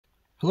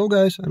Hello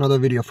guys, another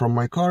video from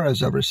my car.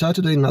 As every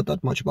Saturday, not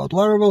that much about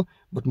Laravel,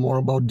 but more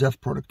about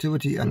dev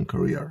productivity and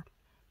career.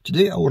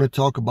 Today I want to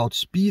talk about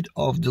speed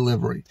of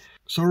delivery.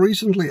 So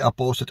recently I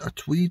posted a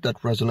tweet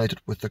that resonated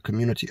with the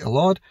community a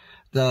lot,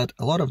 that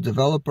a lot of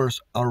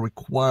developers are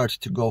required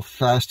to go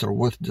faster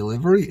with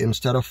delivery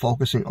instead of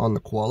focusing on the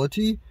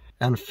quality,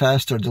 and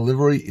faster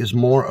delivery is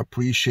more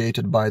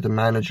appreciated by the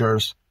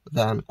managers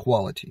than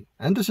quality.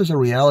 And this is a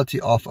reality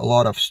of a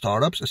lot of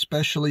startups,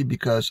 especially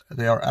because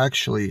they are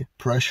actually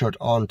pressured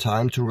on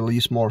time to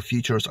release more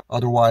features,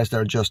 otherwise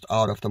they're just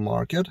out of the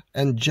market.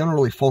 And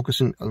generally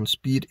focusing on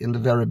speed in the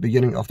very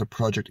beginning of the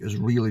project is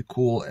really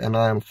cool, and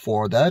I am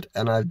for that,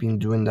 and I've been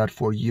doing that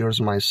for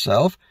years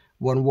myself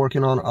when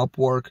working on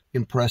Upwork,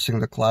 impressing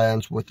the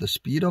clients with the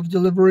speed of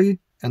delivery,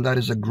 and that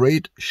is a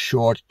great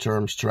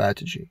short-term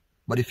strategy.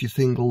 But if you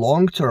think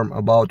long-term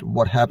about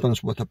what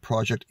happens with a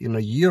project in a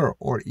year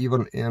or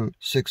even in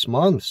 6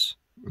 months,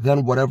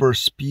 then whatever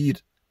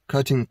speed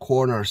cutting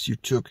corners you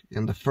took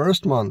in the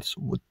first months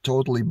would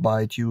totally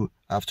bite you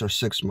after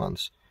 6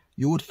 months.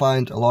 You would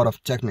find a lot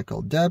of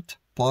technical debt,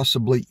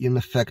 possibly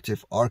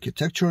ineffective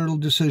architectural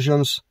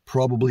decisions,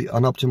 probably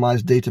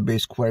unoptimized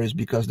database queries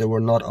because they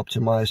were not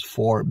optimized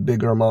for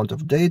bigger amount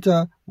of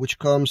data, which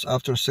comes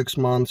after 6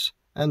 months,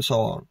 and so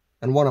on.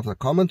 And one of the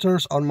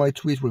commenters on my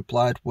tweet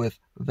replied with,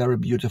 very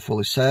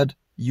beautifully said,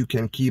 you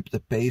can keep the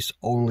pace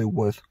only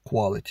with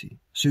quality.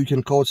 So you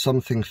can code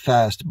something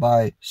fast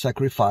by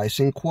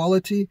sacrificing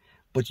quality,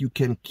 but you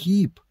can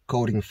keep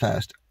coding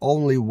fast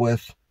only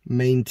with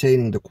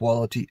maintaining the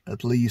quality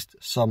at least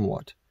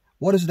somewhat.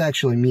 What does it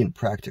actually mean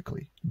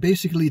practically?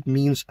 Basically, it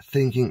means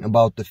thinking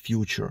about the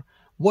future.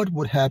 What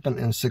would happen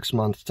in 6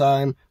 months'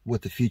 time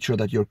with the feature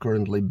that you're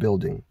currently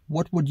building?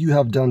 What would you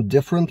have done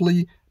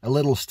differently? A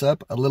little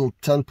step, a little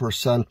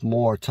 10%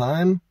 more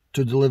time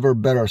to deliver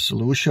better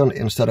solution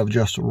instead of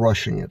just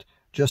rushing it.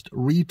 Just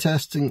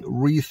retesting,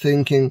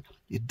 rethinking.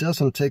 It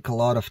doesn't take a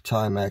lot of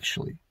time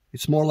actually.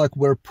 It's more like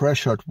we're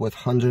pressured with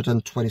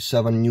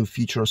 127 new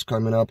features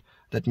coming up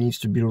that needs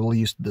to be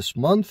released this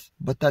month,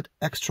 but that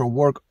extra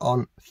work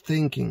on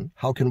thinking,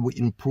 how can we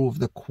improve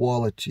the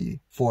quality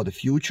for the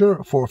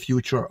future, for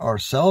future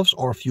ourselves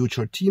or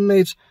future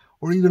teammates,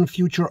 or even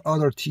future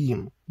other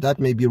team, that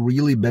may be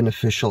really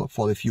beneficial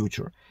for the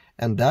future.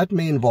 And that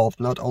may involve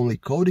not only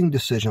coding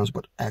decisions,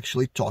 but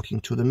actually talking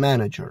to the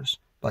managers,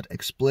 but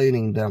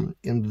explaining them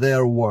in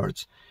their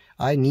words.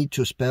 I need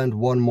to spend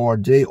one more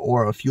day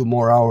or a few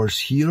more hours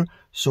here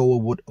so we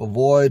would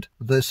avoid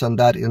this and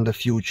that in the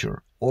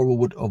future, or we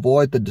would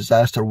avoid the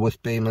disaster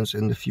with payments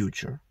in the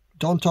future.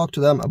 Don't talk to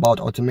them about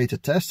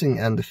automated testing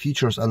and the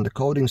features and the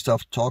coding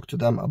stuff. Talk to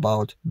them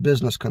about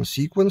business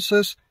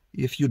consequences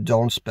if you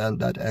don't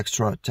spend that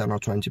extra 10 or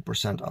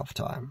 20% of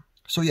time.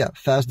 So yeah,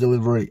 fast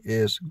delivery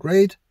is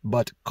great,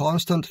 but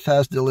constant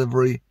fast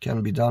delivery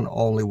can be done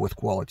only with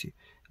quality.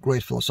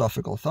 Great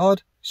philosophical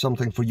thought,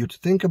 something for you to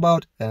think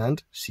about,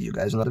 and see you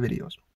guys in other videos.